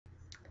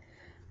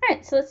All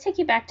right, so let's take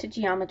you back to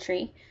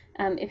geometry.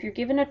 If you're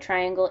given a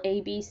triangle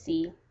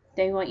ABC,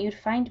 they want you to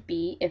find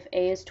B if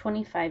A is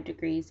 25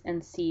 degrees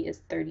and C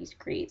is 30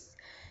 degrees.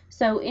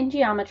 So in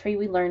geometry,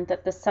 we learned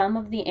that the sum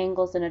of the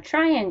angles in a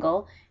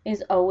triangle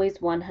is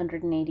always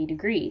 180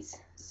 degrees.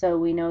 So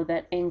we know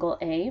that angle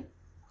A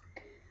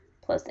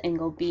plus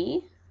angle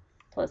B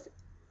plus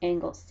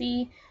angle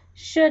C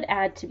should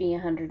add to be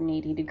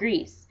 180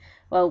 degrees.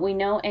 Well, we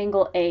know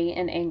angle A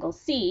and angle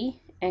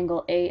C.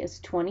 Angle A is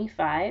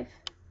 25,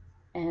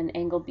 and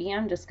angle B,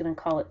 I'm just going to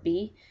call it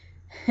B,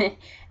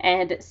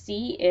 and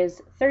C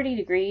is 30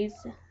 degrees.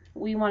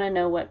 We want to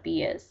know what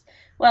B is.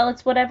 Well,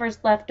 it's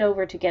whatever's left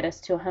over to get us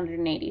to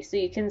 180. So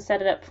you can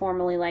set it up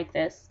formally like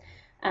this.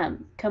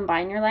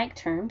 Combine your like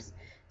terms.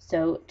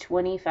 So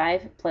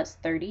 25 plus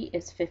 30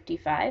 is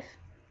 55.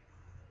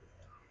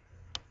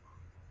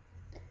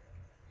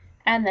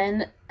 And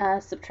then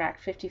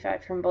subtract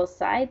 55 from both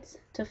sides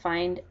to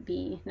find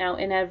B. Now,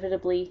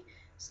 inevitably,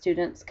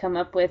 students come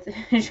up with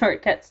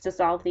shortcuts to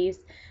solve these,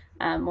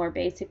 more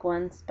basic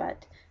ones,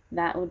 but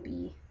that would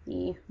be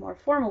the more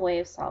formal way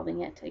of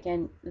solving it.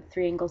 Again, the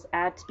three angles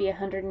add to be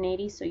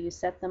 180, so you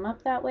set them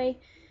up that way,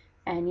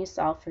 and you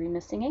solve for your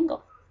missing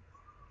angle.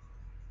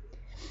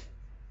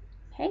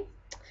 Okay.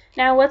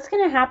 Now, what's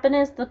going to happen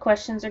is the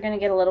questions are going to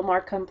get a little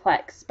more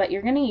complex, but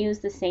you're going to use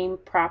the same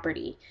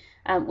property.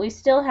 We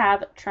still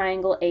have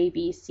triangle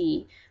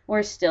ABC.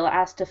 We're still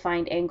asked to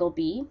find angle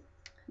B.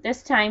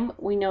 This time,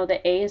 we know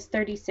that A is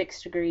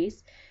 36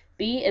 degrees,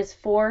 B is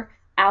 4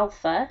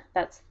 alpha,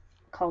 that's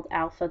called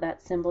alpha,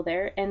 that symbol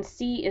there, and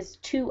C is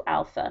 2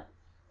 alpha.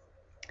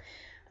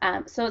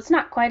 So it's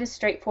not quite as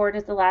straightforward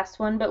as the last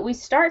one, but we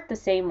start the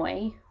same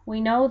way.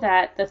 We know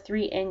that the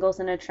three angles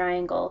in a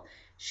triangle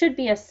should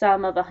be a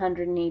sum of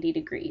 180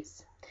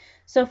 degrees.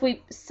 So if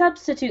we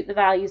substitute the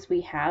values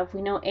we have,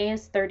 we know A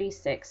is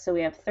 36, so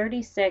we have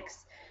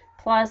 36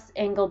 plus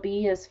angle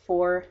B is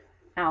 4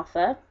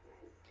 alpha.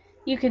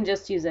 You can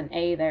just use an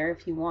A there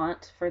if you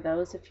want for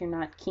those, if you're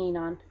not keen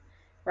on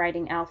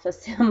writing alpha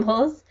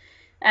symbols.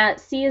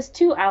 C is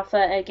 2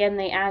 alpha. Again,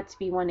 they add to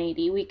be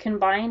 180. We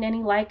combine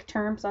any like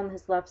terms on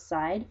his left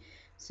side.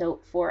 So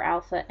 4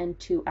 alpha and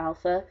 2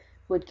 alpha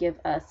would give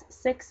us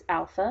 6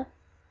 alpha.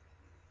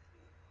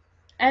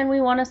 And we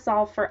want to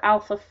solve for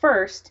alpha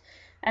first,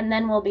 and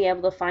then we'll be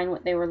able to find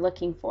what they were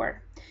looking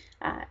for.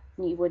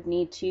 You would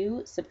need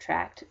to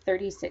subtract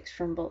 36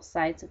 from both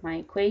sides of my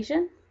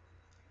equation.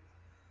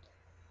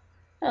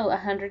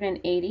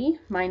 180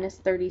 minus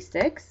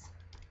 36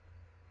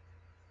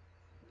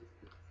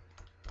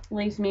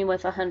 leaves me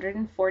with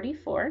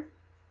 144,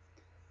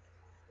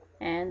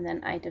 and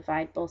then I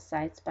divide both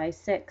sides by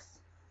 6.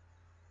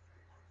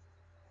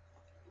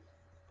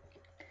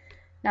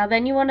 Now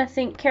then you want to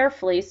think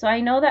carefully. So I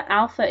know that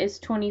alpha is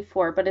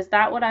 24, but is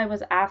that what I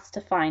was asked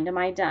to find? Am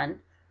I done?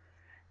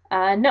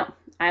 No,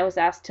 I was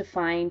asked to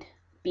find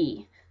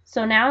B.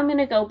 So now I'm going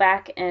to go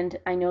back, and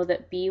I know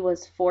that B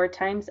was 4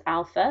 times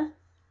alpha.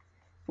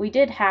 We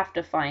did have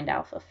to find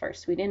alpha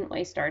first. We didn't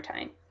waste our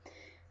time.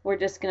 We're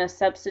just going to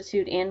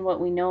substitute in what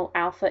we know.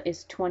 Alpha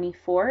is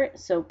 24,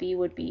 so B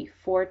would be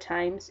 4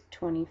 times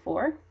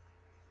 24,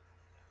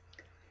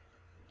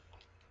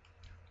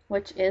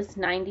 which is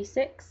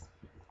 96.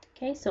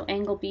 Okay, so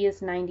angle B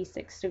is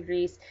 96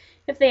 degrees.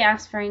 If they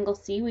asked for angle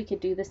C, we could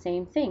do the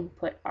same thing.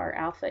 Put our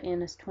alpha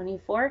in as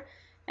 24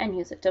 and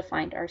use it to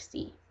find our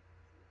C.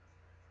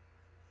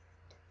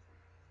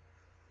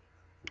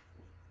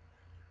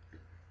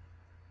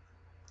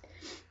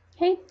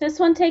 Okay, this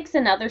one takes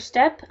another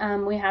step.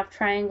 We have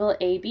triangle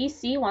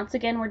ABC. Once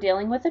again, we're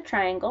dealing with a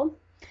triangle.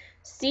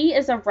 C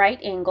is a right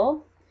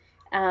angle.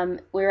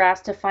 We're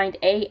asked to find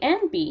A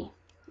and B.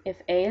 If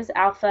A is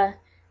alpha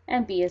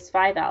and B is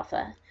 5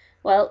 alpha.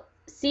 Well,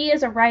 C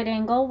is a right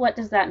angle. What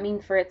does that mean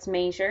for its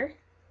measure?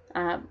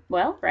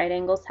 Well, right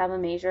angles have a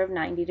measure of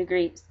 90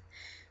 degrees.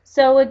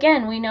 So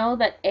again, we know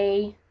that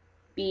A,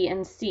 B,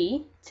 and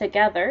C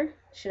together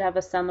should have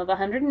a sum of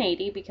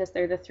 180 because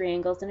they're the three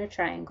angles in a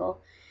triangle.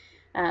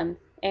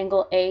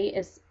 Angle A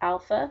is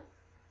alpha,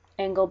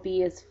 angle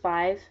B is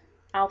 5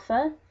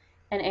 alpha,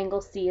 and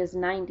angle C is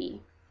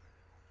 90.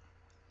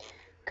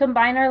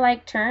 Combine our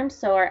like terms,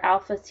 so our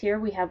alphas here,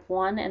 we have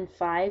 1 and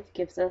 5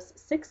 gives us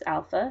 6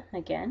 alpha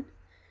again,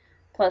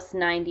 plus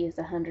 90 is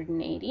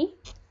 180.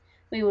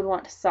 We would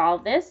want to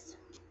solve this.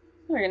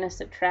 We're going to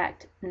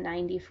subtract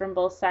 90 from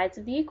both sides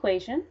of the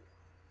equation,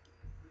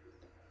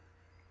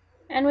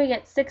 and we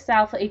get 6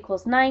 alpha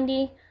equals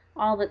 90.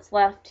 All that's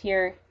left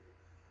here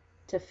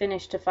to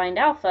finish to find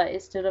alpha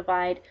is to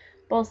divide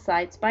both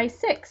sides by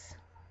 6.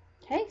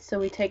 Okay, so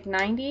we take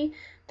 90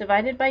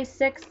 divided by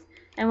 6,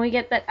 and we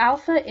get that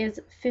alpha is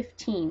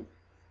 15.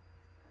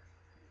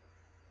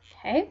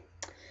 Okay,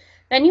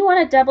 then you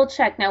want to double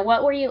check. Now,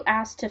 what were you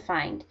asked to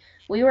find?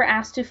 We were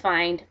asked to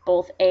find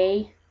both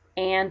A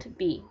and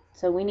B,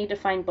 so we need to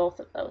find both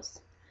of those.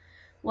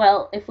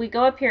 Well, if we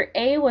go up here,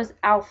 A was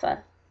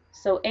alpha,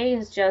 so A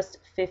is just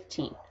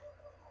 15,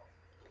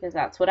 because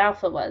that's what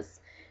alpha was.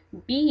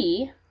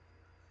 B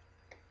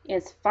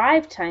is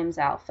 5 times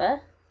alpha,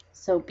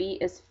 So B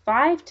is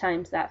 5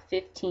 times that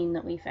 15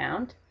 that we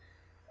found,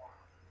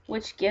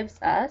 which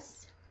gives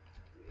us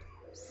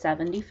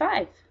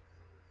 75.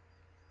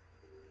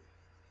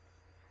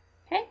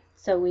 Okay,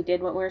 so we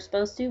did what we were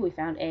supposed to. We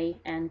found A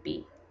and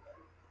B.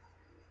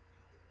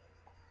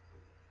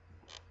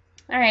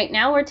 All right,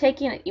 now we're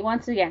taking it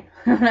once again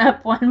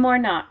up one more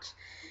notch.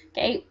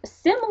 Okay,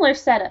 similar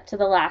setup to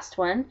the last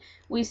one.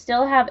 We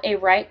still have a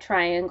right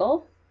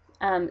triangle.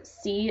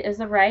 C is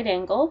a right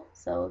angle,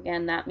 so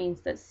again that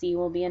means that C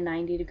will be a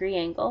 90-degree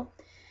angle.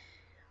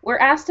 We're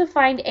asked to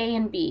find A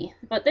and B,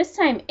 but this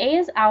time A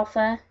is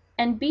alpha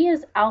and B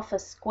is alpha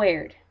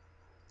squared.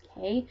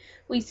 Okay,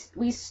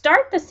 we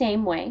start the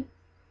same way.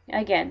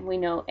 Again, we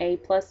know A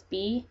plus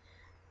B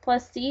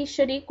plus C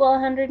should equal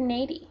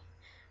 180.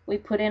 We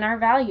put in our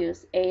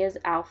values. A is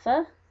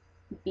alpha,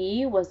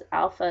 B was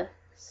alpha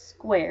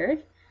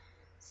squared,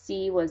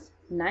 C was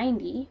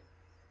 90.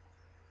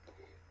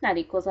 That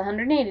equals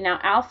 180. Now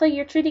alpha,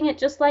 you're treating it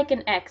just like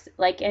an x,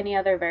 like any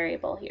other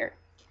variable here.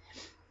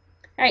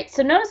 All right,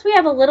 so notice we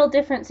have a little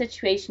different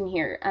situation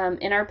here.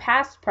 In our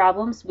past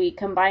problems, we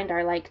combined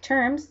our like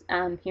terms.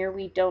 Here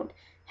we don't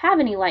have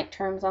any like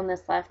terms on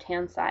this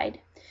left-hand side.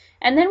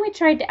 And then we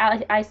tried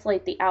to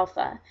isolate the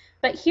alpha.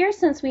 But here,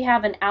 since we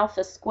have an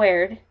alpha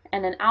squared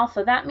and an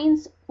alpha, that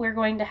means we're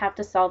going to have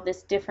to solve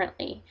this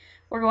differently.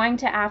 We're going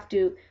to have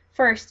to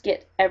first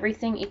get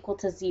everything equal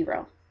to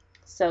 0.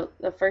 So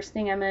the first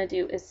thing I'm going to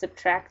do is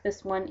subtract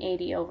this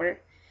 180 over.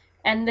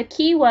 And the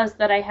key was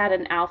that I had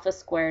an alpha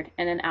squared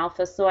and an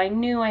alpha, so I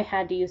knew I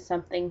had to use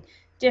something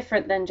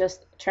different than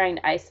just trying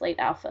to isolate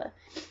alpha.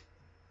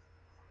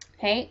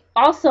 Okay,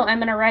 also I'm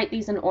going to write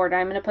these in order.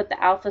 I'm going to put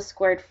the alpha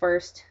squared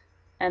first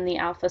and the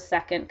alpha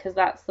second, because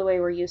that's the way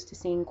we're used to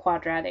seeing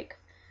quadratic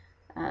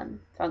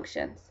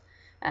functions.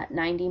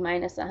 90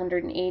 minus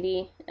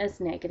 180 is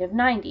negative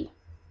 90.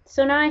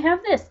 So now I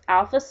have this,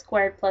 alpha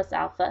squared plus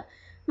alpha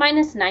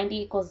minus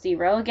 90 equals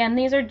 0. Again,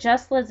 these are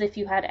just as if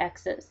you had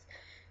x's.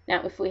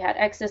 Now, if we had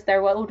x's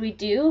there, what would we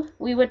do?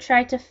 We would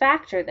try to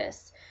factor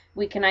this.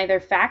 We can either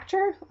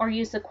factor or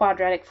use the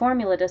quadratic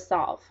formula to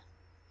solve.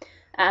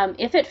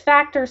 If it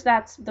factors,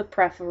 that's the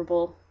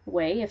preferable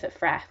way, if it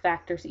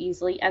factors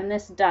easily, and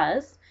this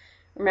does.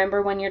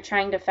 Remember, when you're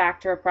trying to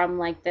factor a problem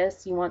like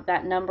this, you want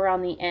that number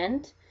on the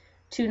end,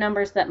 two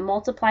numbers that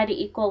multiply to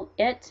equal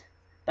it,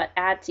 but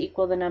add to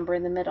equal the number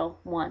in the middle,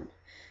 1.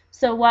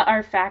 So what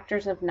are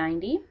factors of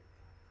 90?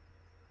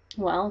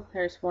 Well,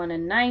 there's 1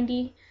 and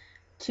 90,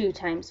 2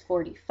 times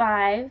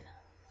 45,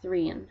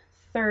 3 and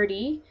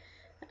 30,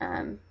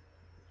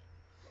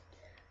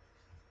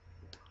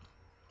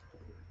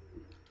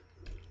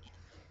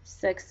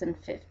 6 and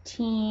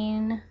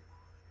 15,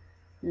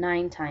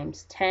 9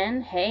 times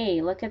 10.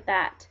 Hey, look at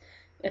that.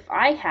 If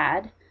I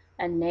had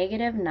a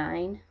negative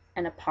 9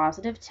 and a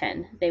positive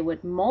 10, they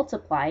would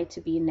multiply to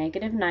be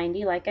negative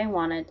 90 like I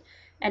wanted,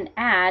 and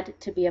add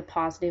to be a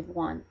positive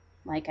 1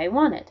 like I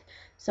wanted.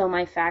 So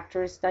my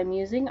factors I'm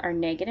using are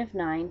negative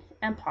 9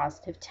 and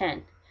positive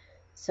 10.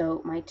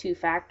 So my two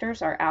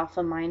factors are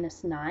alpha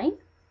minus 9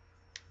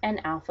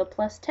 and alpha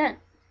plus 10.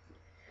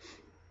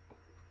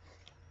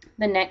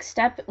 The next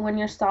step when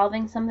you're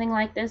solving something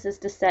like this is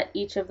to set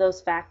each of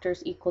those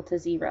factors equal to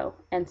 0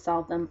 and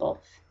solve them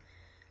both.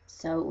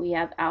 So we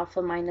have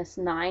alpha minus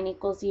 9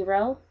 equals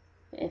 0.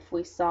 If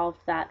we solve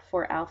that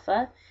for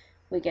alpha,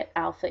 we get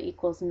alpha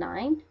equals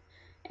 9.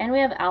 And we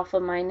have alpha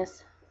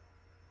minus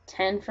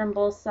 10 from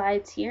both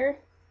sides here.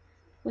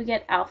 We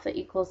get alpha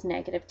equals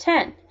negative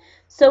 10.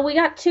 So we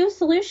got two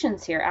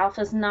solutions here.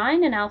 Alpha's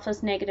 9 and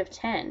alpha's negative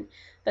 10.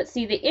 But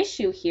see, the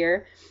issue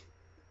here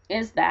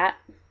is that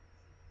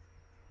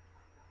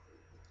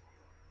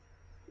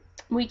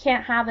we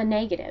can't have a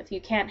negative.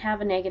 You can't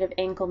have a negative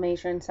angle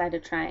measure inside a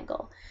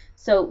triangle.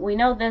 So we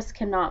know this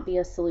cannot be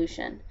a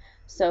solution.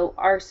 So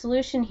our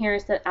solution here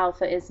is that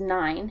alpha is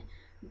 9,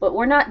 but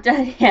we're not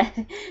done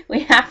yet.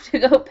 We have to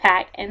go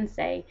back and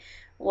say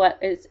what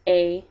is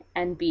A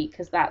and B,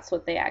 because that's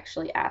what they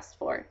actually asked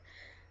for.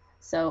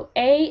 So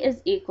A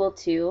is equal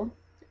to,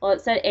 well,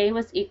 it said A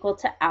was equal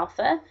to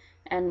alpha,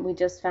 and we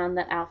just found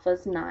that alpha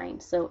is 9.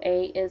 So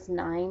A is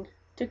 9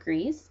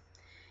 degrees.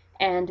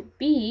 And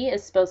B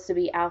is supposed to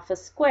be alpha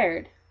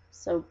squared.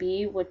 So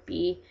B would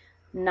be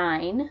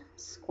 9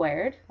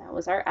 squared. That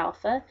was our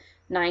alpha.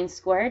 9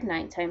 squared,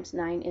 9 times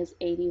 9 is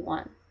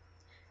 81.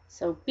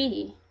 So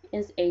B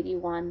is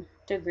 81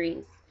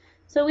 degrees.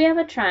 So we have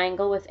a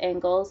triangle with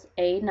angles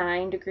A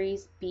 9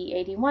 degrees, B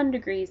 81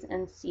 degrees,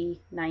 and C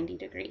 90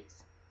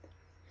 degrees.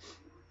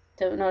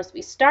 So notice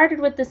we started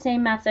with the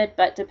same method,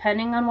 but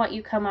depending on what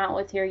you come out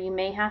with here, you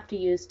may have to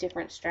use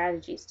different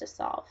strategies to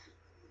solve.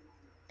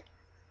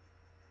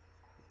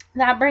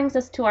 That brings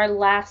us to our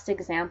last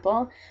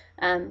example.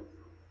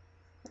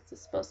 This is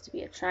supposed to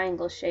be a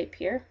triangle shape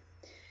here.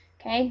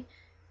 Okay,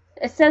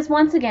 it says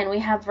once again we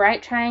have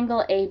right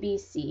triangle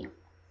ABC.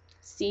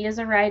 C is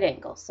a right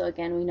angle, so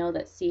again we know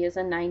that C is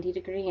a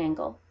 90-degree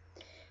angle.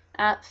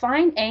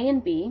 Find A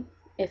and B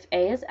if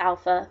A is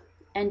alpha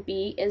and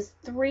B is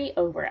 3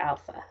 over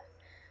alpha.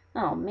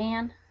 Oh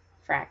man,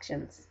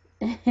 fractions.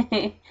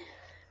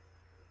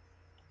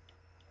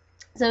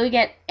 So we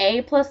get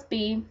a plus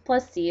b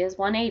plus c is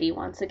 180.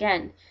 Once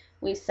again,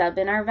 we sub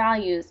in our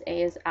values.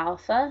 A is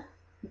alpha,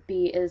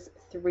 b is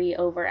 3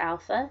 over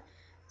alpha,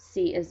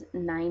 c is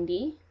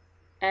 90,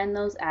 and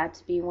those add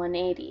to be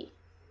 180.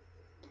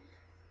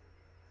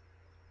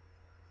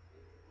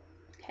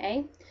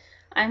 Okay,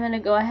 I'm going to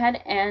go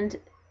ahead and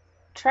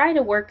try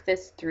to work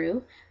this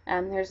through.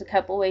 There's a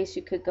couple ways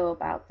you could go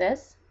about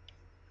this.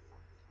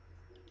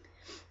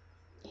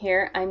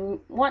 Here, I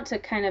want to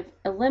kind of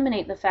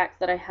eliminate the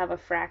fact that I have a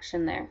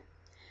fraction there.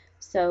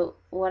 So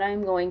what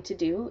I'm going to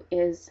do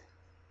is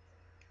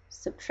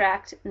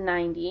subtract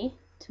 90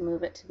 to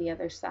move it to the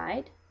other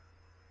side.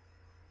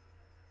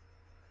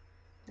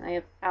 I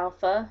have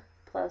alpha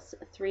plus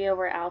 3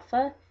 over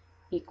alpha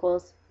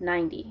equals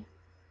 90.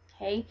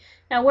 Okay,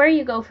 now where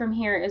you go from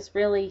here is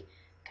really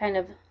kind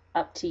of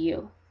up to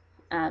you.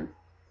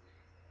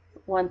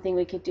 One thing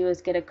we could do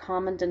is get a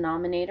common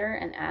denominator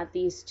and add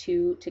these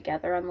two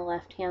together on the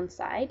left-hand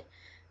side.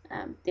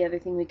 The other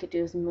thing we could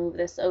do is move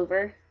this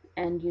over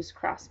and use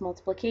cross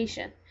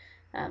multiplication.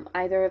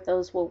 Either of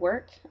those will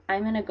work.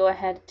 I'm going to go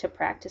ahead to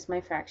practice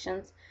my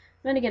fractions.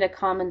 I'm going to get a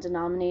common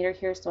denominator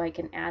here so I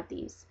can add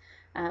these.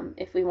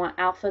 If we want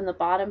alpha in the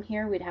bottom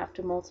here, we'd have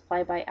to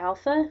multiply by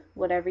alpha.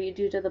 Whatever you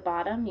do to the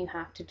bottom, you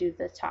have to do to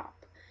the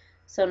top.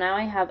 So now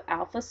I have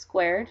alpha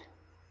squared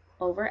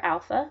over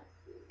alpha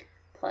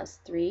plus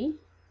 3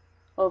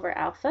 over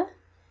alpha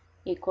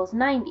equals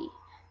 90.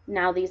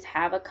 Now these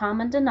have a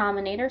common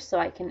denominator, so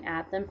I can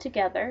add them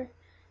together,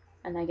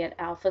 and I get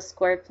alpha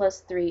squared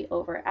plus 3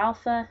 over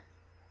alpha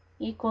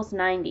equals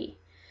 90.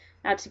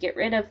 Now to get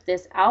rid of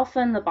this alpha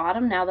in the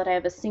bottom, now that I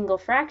have a single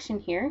fraction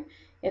here,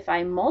 if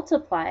I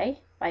multiply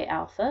by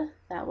alpha,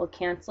 that will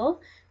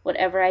cancel.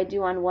 Whatever I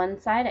do on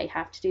one side, I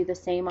have to do the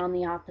same on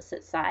the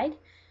opposite side.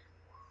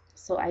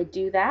 So I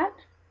do that,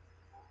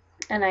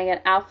 and I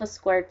get alpha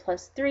squared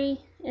plus 3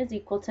 is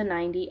equal to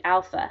 90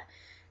 alpha.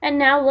 And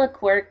now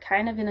look, we're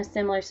kind of in a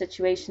similar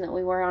situation that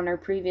we were on our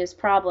previous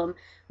problem.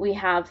 We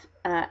have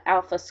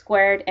alpha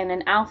squared and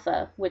an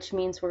alpha, which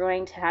means we're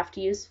going to have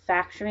to use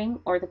factoring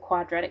or the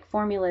quadratic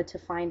formula to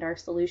find our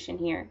solution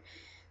here.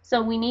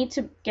 So we need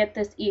to get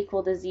this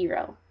equal to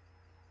 0.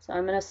 So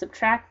I'm going to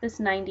subtract this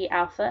 90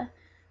 alpha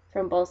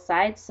from both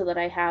sides so that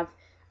I have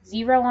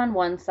 0 on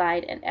one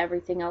side and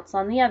everything else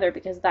on the other,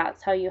 because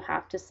that's how you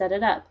have to set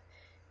it up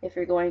if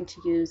you're going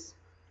to use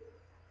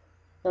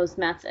those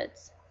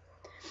methods.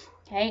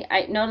 Okay,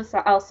 I notice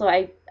also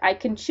I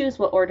can choose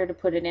what order to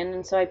put it in,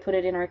 and so I put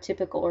it in our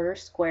typical order: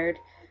 squared,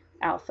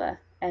 alpha,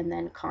 and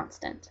then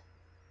constant.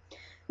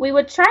 We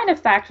would try to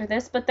factor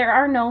this, but there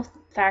are no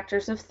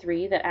factors of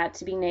 3 that add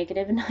to be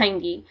negative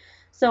 90.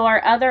 So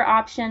our other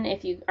option,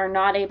 if you are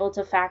not able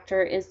to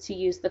factor, is to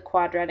use the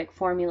quadratic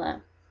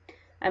formula.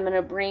 I'm going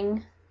to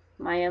bring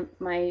my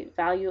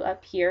value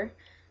up here,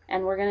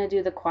 and we're going to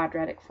do the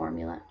quadratic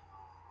formula.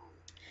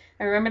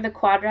 And remember, the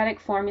quadratic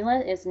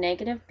formula is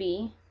negative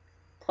b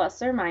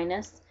plus or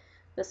minus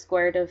the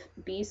square root of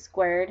b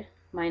squared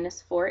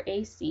minus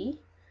 4ac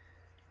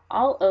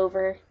all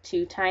over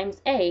 2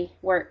 times a,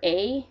 where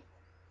a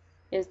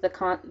is the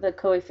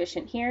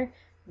coefficient here,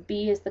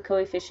 b is the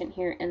coefficient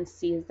here, and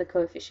c is the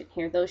coefficient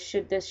here.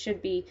 This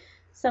should be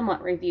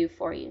somewhat review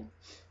for you.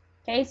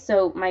 Okay,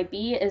 so my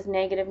b is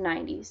negative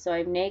 90, so I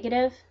have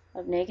negative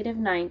of negative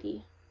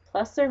 90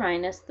 plus or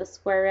minus the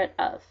square root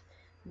of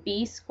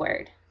b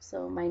squared,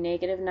 so my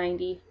negative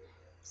 90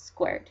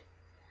 squared,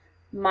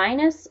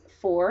 minus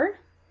 4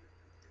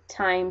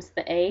 times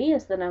the a,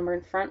 as the number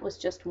in front was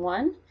just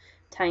 1,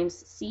 times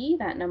c,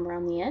 that number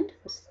on the end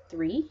was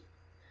 3,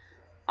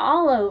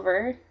 all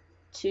over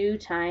 2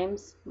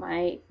 times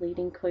my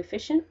leading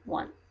coefficient,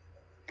 1.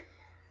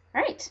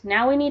 All right,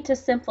 now we need to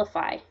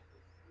simplify.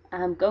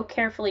 Go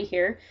carefully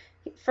here.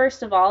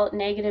 First of all,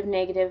 negative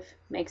negative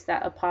makes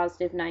that a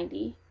positive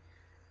 90,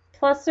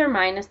 plus or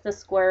minus the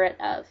square root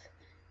of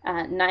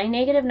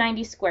negative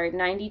 90 squared.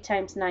 90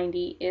 times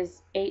 90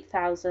 is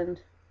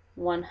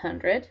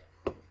 8,100.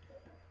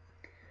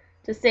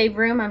 To save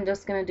room, I'm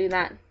just going to do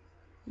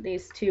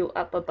these two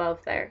up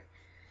above there.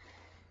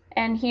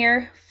 And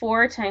here,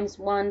 4 times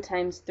 1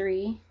 times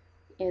 3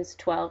 is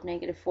 12.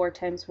 Negative 4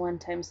 times 1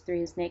 times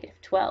 3 is negative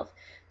 12.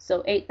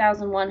 So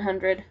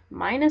 8,100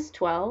 minus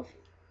 12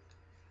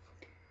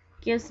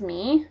 gives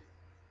me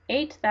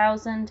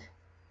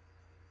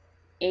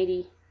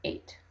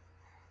 8,088.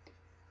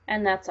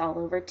 And that's all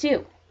over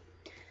 2.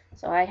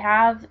 So I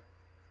have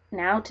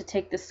now to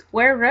take the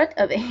square root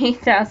of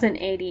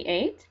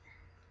 8,088,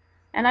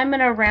 and I'm going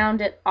to round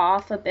it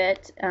off a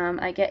bit.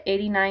 I get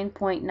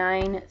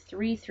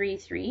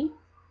 89.9333.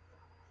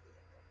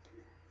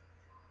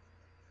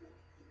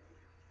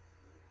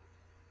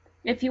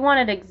 If you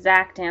wanted an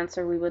exact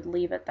answer, we would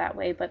leave it that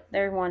way, but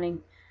they're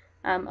wanting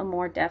a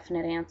more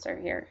definite answer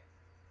here.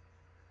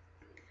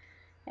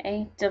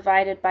 Okay,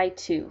 divided by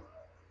 2.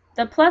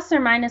 The plus or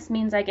minus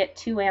means I get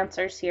 2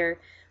 answers here.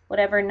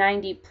 Whatever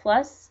 90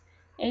 plus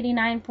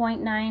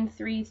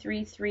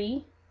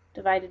 89.9333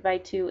 divided by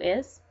 2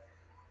 is.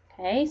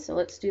 Okay, so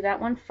let's do that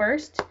one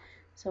first.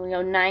 So we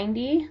go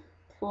 90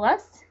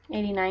 plus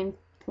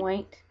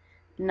 89.9333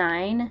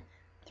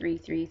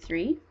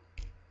 0.9333.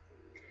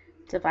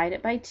 Divide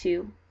it by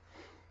 2,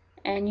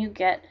 and you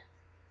get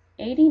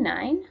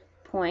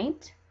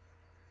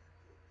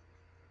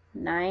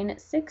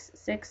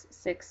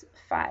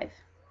 89.96665.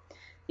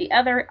 The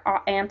other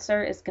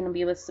answer is going to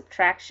be with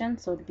subtraction,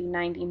 so it would be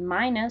 90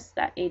 minus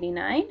that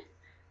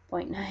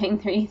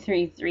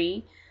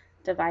 89.9333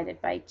 divided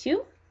by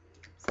 2.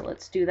 So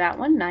let's do that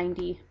one.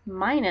 90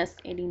 minus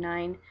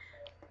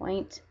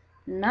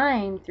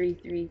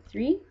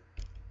 89.9333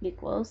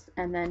 equals,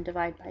 and then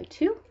divide by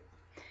 2,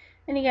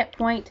 and you get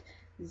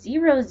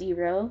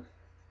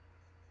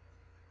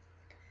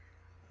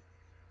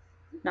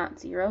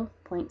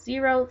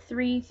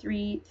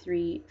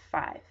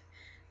 0.3335.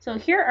 So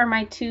here are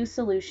my two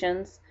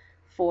solutions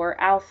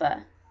for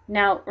alpha.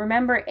 Now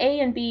remember A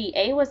and B,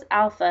 A was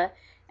alpha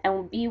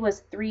and B was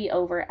 3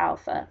 over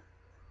alpha.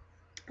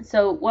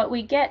 So what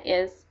we get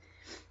is,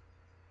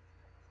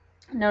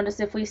 notice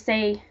if we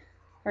say,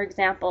 for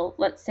example,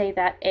 let's say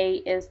that A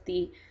is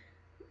the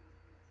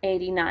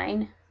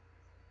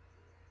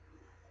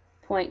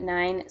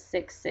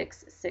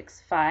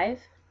 89.96665,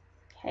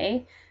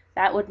 okay,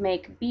 that would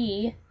make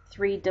B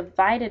 3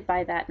 divided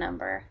by that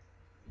number,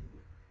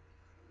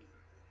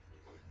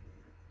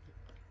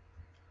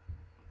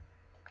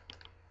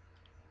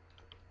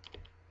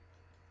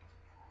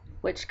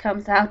 which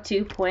comes out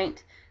to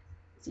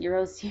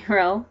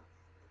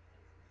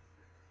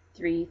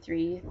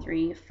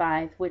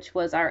 0.003335, which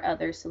was our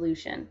other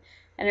solution.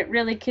 And it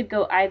really could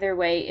go either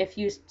way. If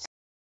you